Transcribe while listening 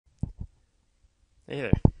Hey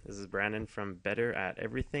there, this is Brandon from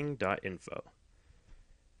betterateverything.info.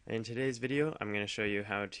 In today's video, I'm going to show you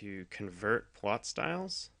how to convert plot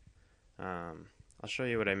styles. I'll show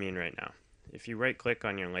you what I mean right now. If you right click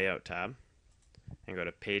on your layout tab and go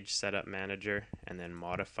to Page Setup Manager and then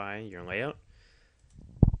modify your layout,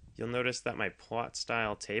 you'll notice that my plot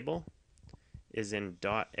style table is in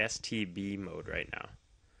 .stb mode right now.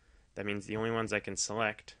 That means the only ones I can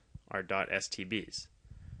select are .stbs.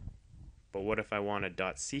 But what if I want a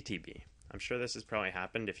 .ctb? I'm sure this has probably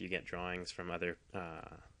happened if you get drawings from other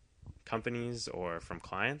companies or from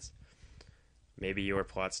clients. Maybe your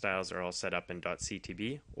plot styles are all set up in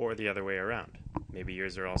 .ctb or the other way around. Maybe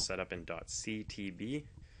yours are all set up in .ctb,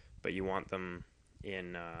 but you want them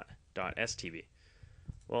in .stb.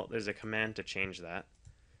 Well, there's a command to change that,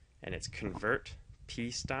 and it's convert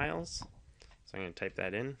p styles. So I'm going to type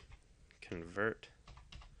that in, convert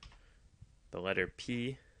the letter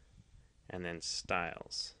P and then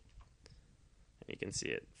styles. And you can see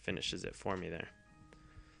it finishes it for me there.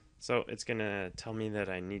 So it's going to tell me that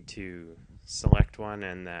I need to select one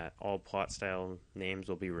and that all plot style names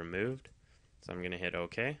will be removed. So I'm going to hit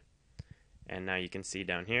OK. And now you can see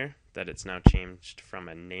down here that it's now changed from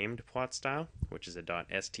a named plot style, which is a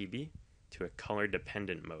 .stb, to a color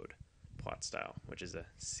dependent mode plot style, which is a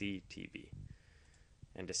CTB.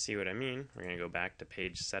 And to see what I mean, we're going to go back to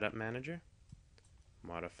Page Setup Manager,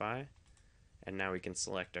 modify, and now we can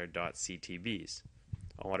select our .ctbs.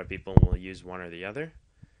 A lot of people will use one or the other,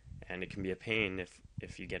 and it can be a pain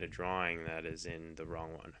if you get a drawing that is in the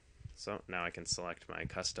wrong one. So now I can select my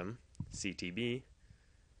custom CTB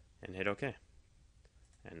and hit OK.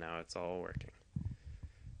 And now it's all working.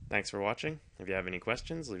 Thanks for watching. If you have any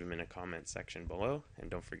questions, leave them in a comment section below,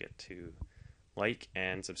 and don't forget to like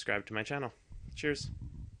and subscribe to my channel. Cheers!